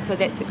 So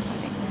that's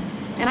exciting.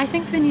 And I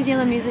think for New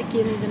Zealand music,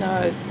 you never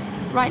know.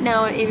 Right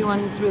now,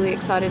 everyone's really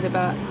excited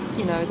about,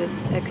 you know,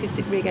 this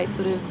acoustic reggae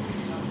sort of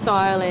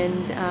style,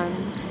 and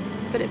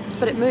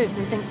but it moves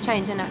and things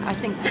change. And I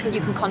think you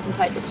can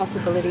contemplate the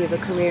possibility of a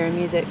career in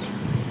music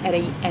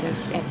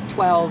at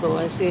 12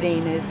 or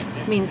 13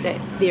 means that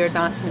their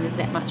advancement is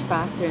that much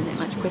faster and that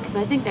much quicker. So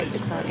I think that's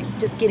exciting.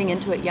 Just getting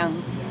into it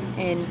young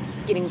and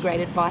getting great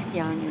advice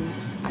young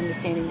and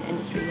understanding the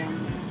industry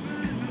young.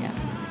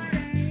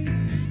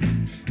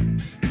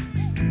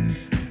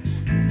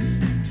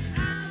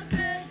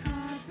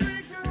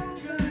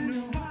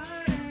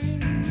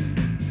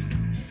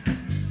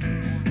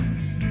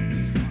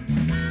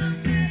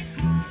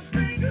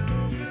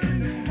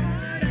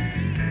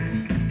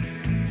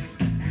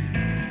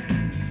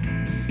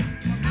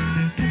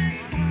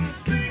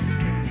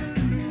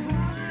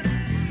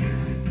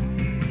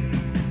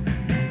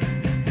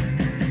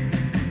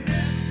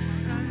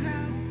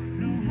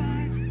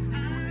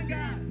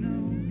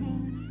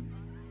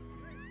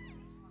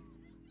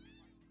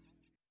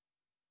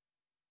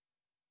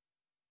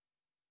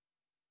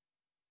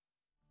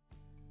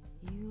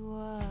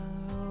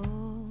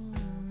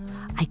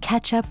 I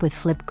catch up with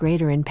Flip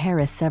Grader in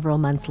Paris several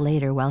months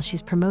later while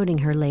she's promoting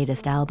her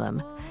latest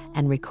album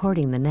and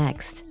recording the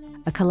next,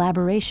 a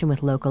collaboration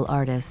with local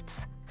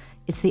artists.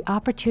 It's the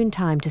opportune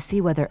time to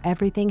see whether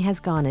everything has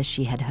gone as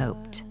she had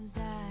hoped.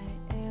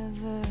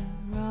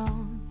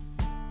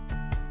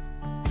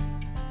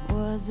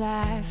 Was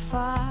I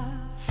far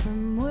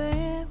from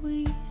where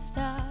we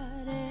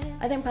started?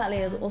 I think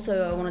partly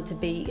also I wanted to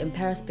be in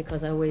Paris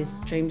because I always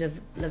dreamed of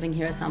living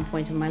here at some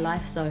point in my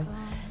life, so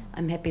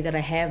I'm happy that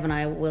I have, and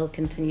I will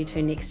continue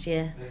to next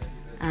year.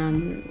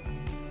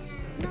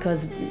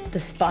 Because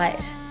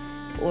despite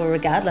or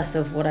regardless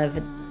of what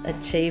I've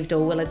achieved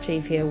or will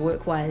achieve here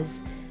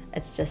work-wise,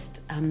 it's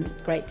just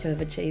great to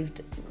have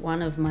achieved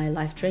one of my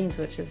life dreams,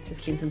 which is to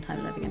spend some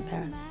time living in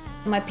Paris.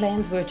 My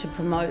plans were to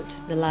promote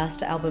the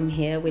last album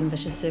here when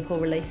Vicious Circle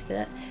released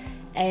it,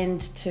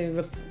 and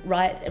to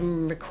write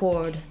and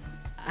record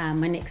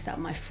my next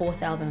album, my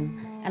fourth album.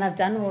 And I've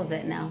done all of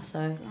that now,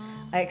 so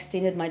I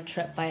extended my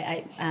trip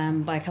by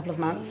a couple of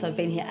months, so I've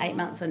been here 8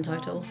 months in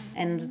total,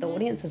 and the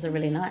audiences are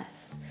really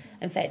nice.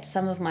 In fact,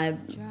 some of my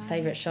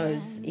favourite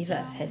shows ever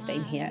have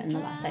been here in the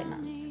last 8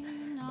 months.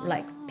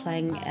 Like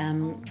playing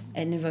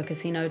at Nouveau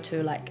Casino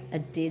to like a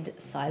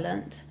dead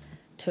silent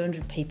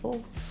 200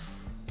 people.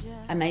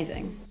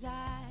 Amazing.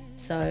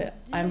 So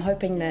I'm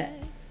hoping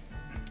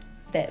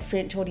that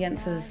French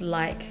audiences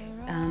like,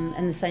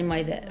 in the same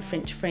way that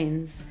French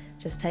friends,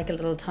 just take a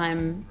little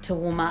time to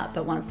warm up,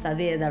 but once they're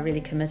there, they're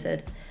really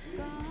committed.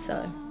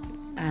 So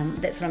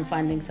that's what I'm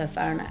finding so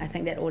far, and I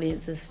think that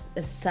audience is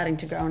starting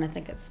to grow, and I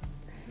think it's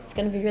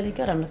going to be really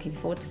good. I'm looking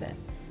forward to that.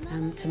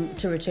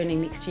 to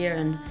returning next year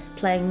and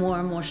playing more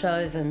and more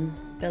shows and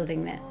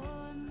building that.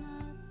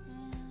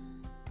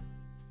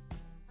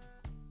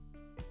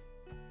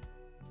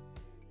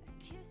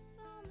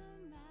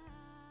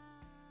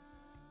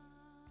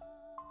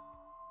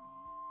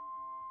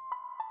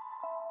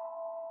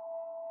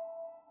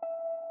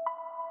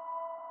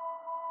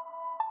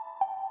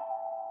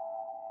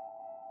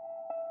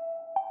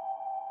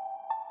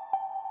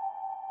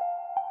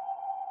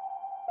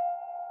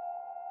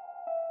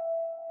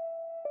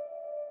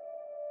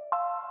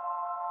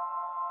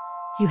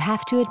 You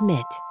have to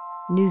admit,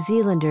 New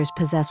Zealanders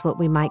possess what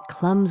we might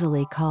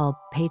clumsily call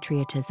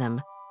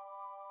patriotism.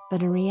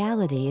 But in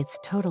reality, it's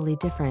totally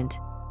different.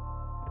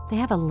 They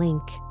have a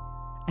link,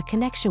 a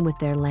connection with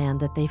their land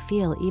that they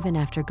feel even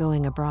after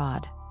going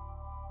abroad.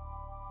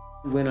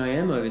 When I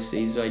am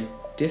overseas, I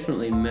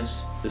definitely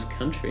miss this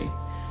country.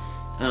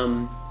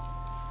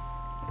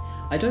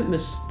 I don't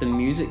miss the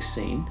music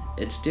scene.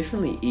 It's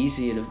definitely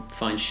easier to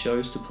find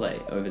shows to play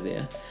over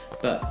there.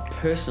 But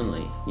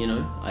personally, you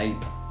know, I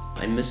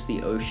miss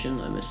the ocean,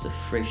 I miss the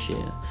fresh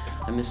air,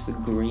 I miss the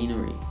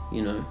greenery,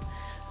 you know.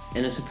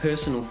 And it's a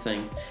personal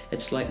thing.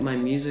 It's like my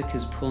music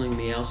is pulling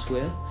me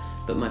elsewhere,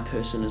 but my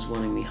person is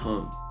wanting me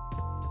home.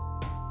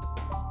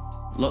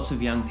 Lots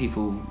of young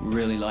people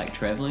really like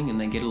traveling and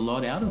they get a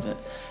lot out of it.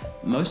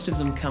 Most of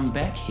them come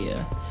back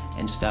here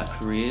and start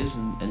careers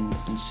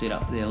and set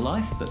up their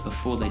life, but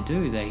before they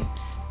do,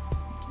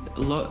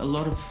 a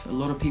lot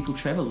of people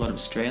travel. A lot of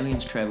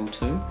Australians travel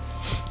too.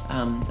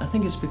 I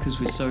think it's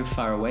because we're so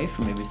far away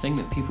from everything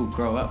that people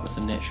grow up with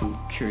a natural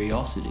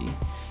curiosity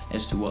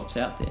as to what's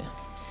out there.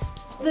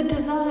 The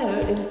desire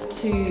is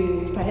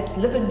to perhaps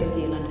live in New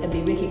Zealand and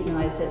be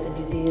recognised as a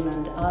New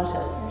Zealand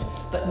artist,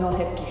 but not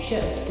have to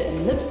shift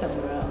and live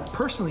somewhere else.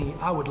 Personally,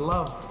 I would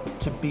love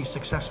to be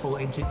successful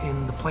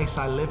in the place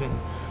I live in.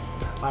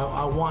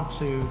 I want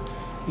to,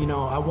 you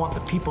know, I want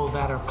the people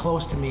that are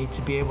close to me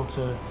to be able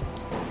to,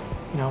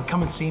 you know,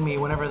 come and see me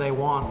whenever they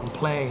want and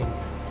play. And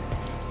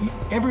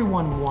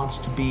everyone wants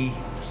to be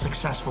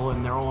successful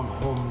in their own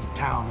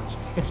hometown.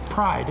 It's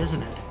pride,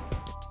 isn't it?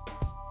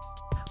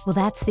 Well,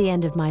 that's the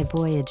end of my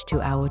voyage to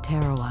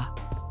Aotearoa.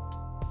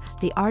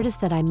 The artists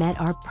that I met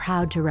are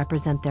proud to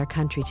represent their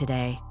country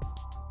today.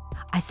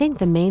 I think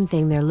the main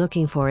thing they're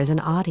looking for is an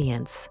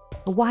audience,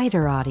 a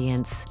wider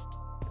audience.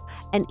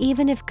 And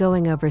even if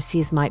going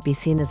overseas might be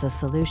seen as a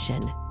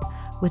solution,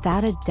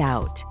 without a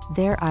doubt,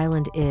 their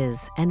island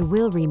is and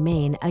will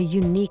remain a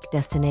unique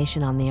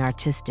destination on the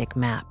artistic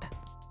map.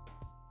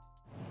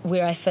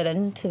 Where I fit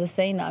into the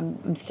scene,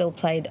 I'm still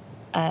played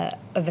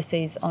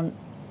overseas on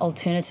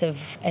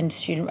alternative and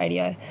student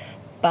radio,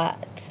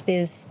 but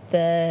there's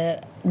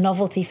the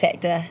novelty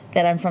factor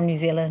that I'm from New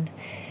Zealand.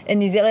 In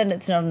New Zealand,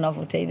 it's not a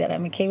novelty that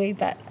I'm a Kiwi,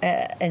 but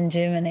in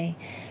Germany,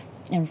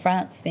 in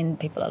France, then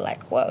people are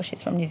like, whoa,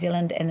 she's from New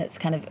Zealand, and it's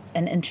kind of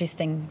an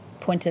interesting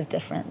point of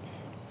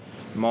difference.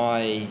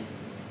 My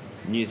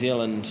New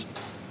Zealand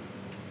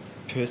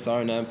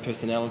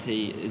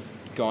personality is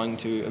going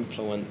to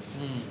influence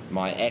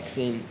my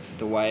accent,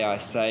 the way I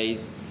say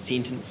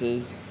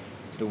sentences,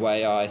 the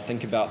way I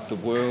think about the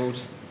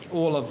world.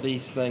 All of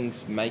these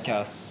things make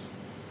us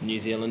New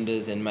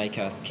Zealanders and make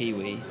us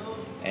Kiwi.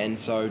 And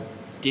so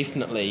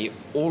definitely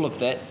all of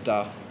that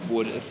stuff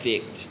would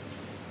affect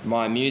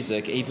my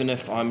music, even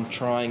if I'm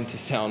trying to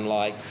sound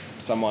like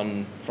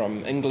someone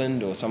from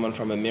England or someone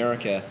from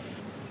America.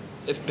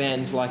 If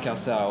bands like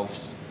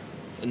ourselves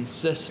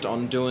insist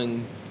on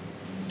doing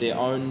their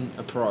own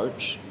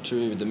approach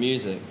to the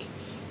music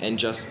and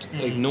just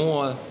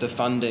ignore the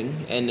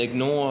funding and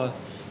ignore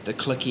the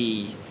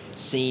cliquey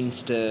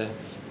Scenester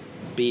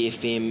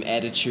BFM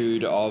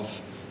attitude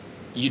of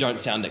you don't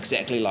sound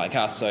exactly like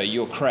us, so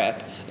you're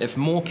crap. If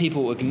more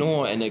people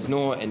ignore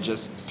and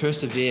just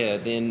persevere,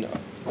 then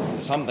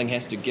something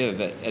has to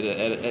give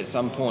at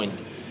some point.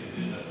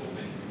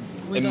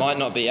 It might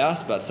not be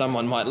us, but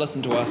someone might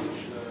listen to us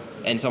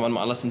and someone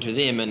might listen to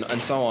them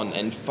and so on,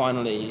 and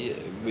finally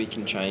we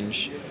can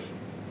change.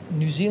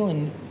 New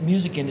Zealand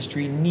music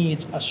industry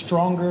needs a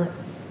stronger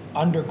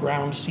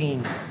underground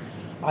scene.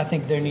 I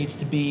think there needs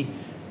to be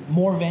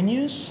more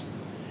venues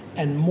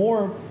and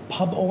more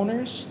pub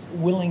owners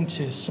willing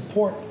to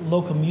support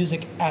local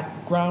music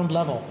at ground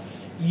level.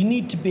 You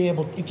need to be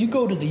able, if you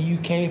go to the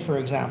UK, for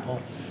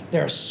example,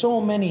 there are so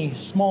many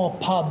small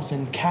pubs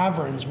and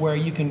caverns where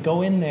you can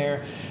go in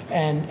there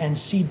and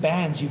see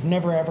bands you've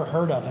never ever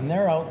heard of, and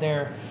they're out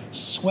there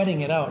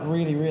sweating it out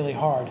really, really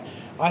hard.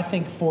 I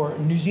think for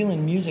New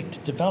Zealand music to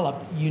develop,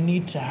 you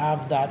need to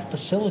have that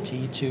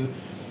facility to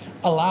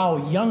allow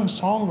young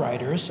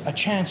songwriters a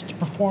chance to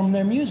perform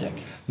their music.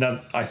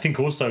 Now, I think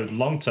also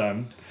long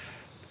term,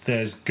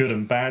 there's good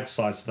and bad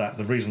sides to that.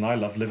 The reason I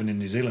love living in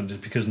New Zealand is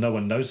because no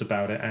one knows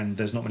about it and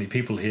there's not many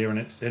people here, and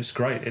it's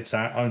great. It's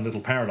our own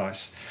little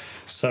paradise.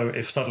 So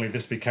if suddenly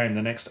this became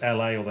the next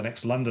LA or the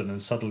next London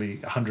and suddenly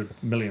 100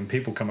 million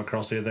people come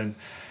across here, then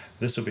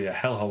this would be a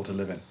hellhole to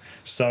live in.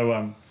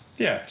 So,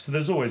 so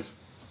there's always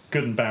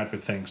good and bad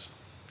with things.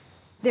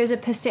 There's a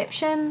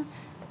perception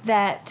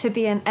that to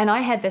be and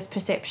I had this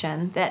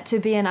perception that to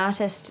be an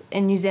artist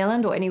in New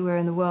Zealand or anywhere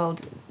in the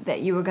world,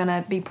 that you were going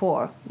to be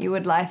poor. You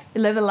would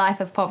live a life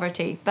of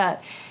poverty.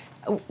 But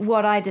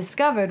what I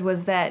discovered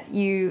was that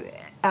you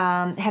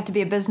have to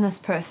be a business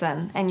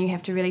person, and you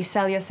have to really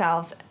sell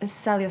yourself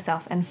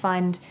and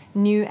find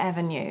new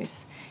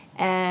avenues.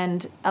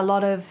 And a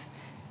lot of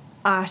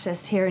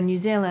artists here in New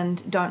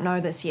Zealand don't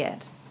know this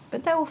yet,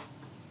 but they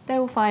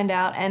will find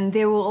out, and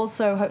there will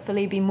also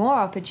hopefully be more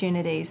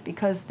opportunities,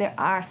 because there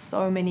are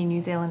so many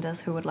New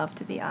Zealanders who would love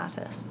to be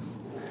artists.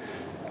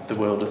 The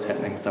world is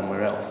happening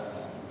somewhere else.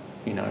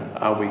 You know,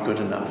 are we good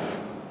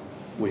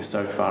enough? We're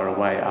so far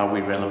away. Are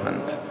we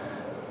relevant?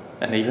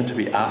 And even to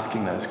be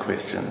asking those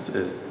questions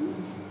is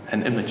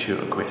an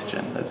immature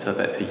question. That's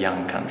a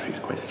young country's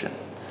question.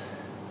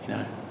 You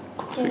know, of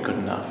course we're good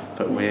enough,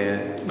 but we're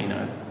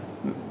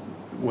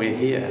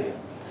here.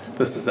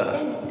 This is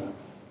us.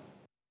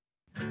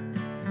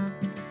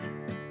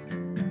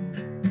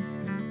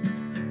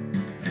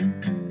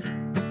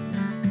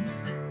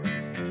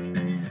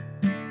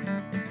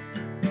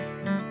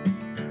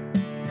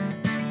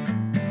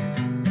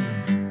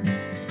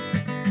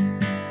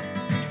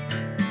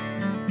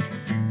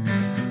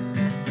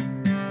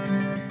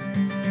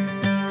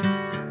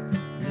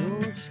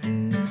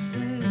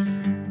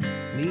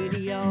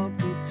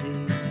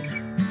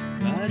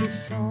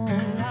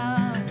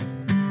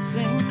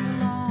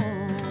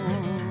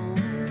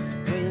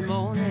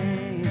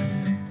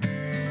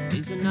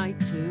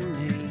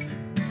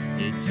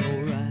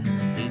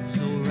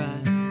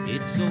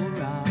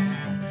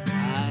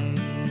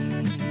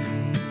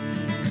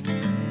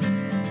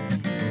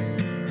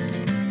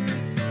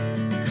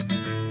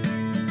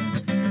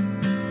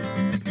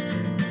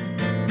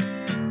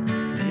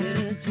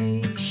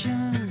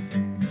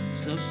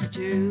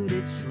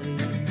 Substituted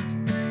sleep.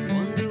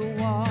 Wonder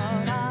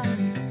what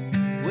I'm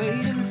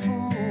waiting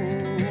for.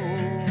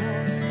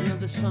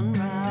 Another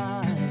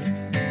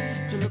sunrise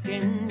to look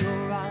in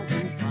your eyes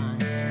and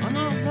find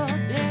another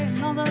day,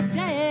 another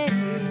day,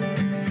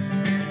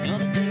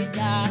 another day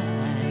dying.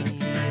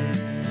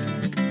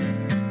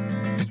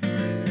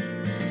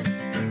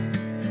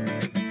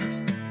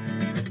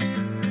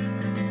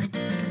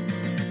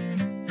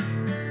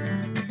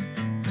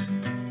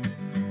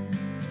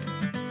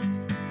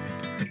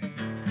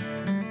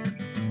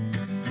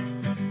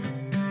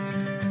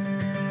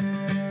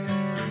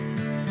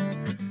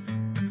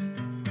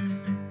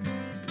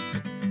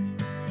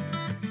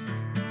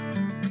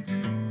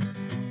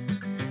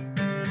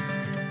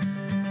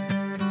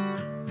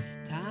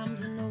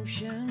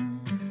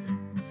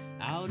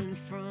 Out in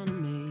front of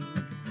me,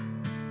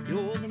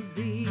 you're the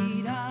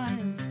beat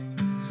I'm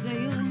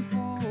sailing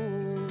for,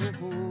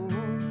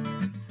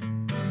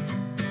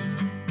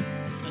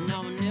 and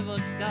now I never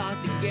start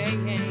the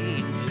game.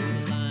 To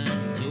the line,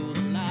 to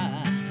the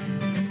line,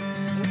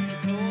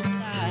 to the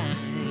line.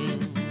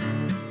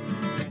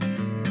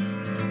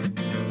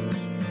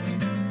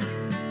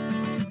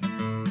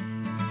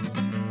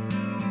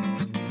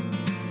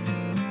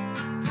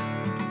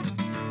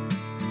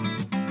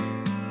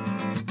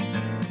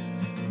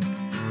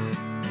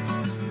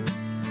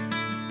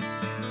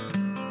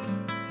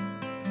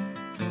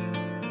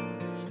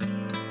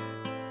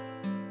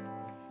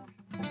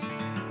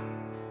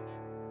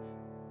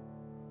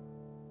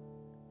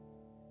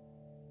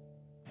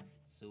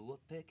 So I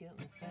pick up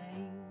my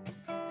things,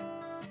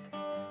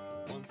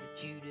 the ones that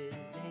you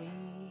didn't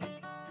need.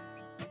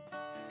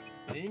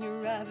 When you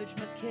ravaged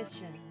my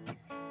kitchen,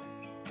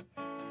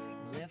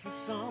 left for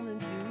something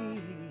to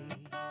eat.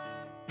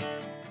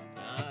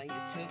 Now you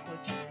took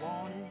what you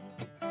wanted,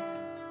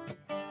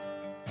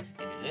 and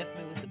you left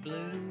me with the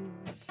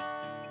blues.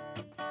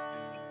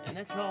 And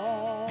that's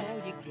all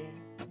you get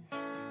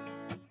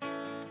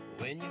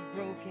when you're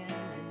broken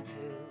in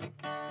two.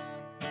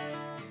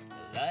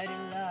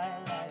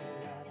 La-di-la-la-la-la.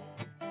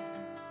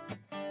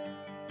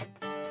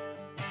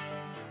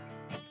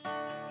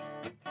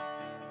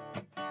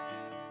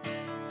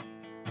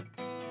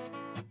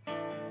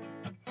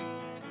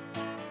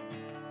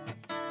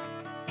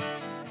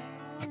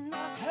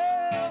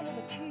 Turn of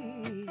the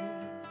key,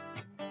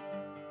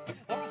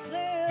 or a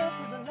flip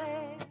of the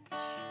latch.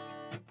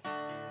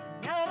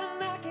 Now to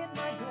knock at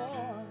my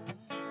door,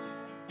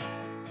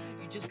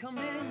 you just come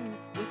in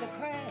with a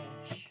crash.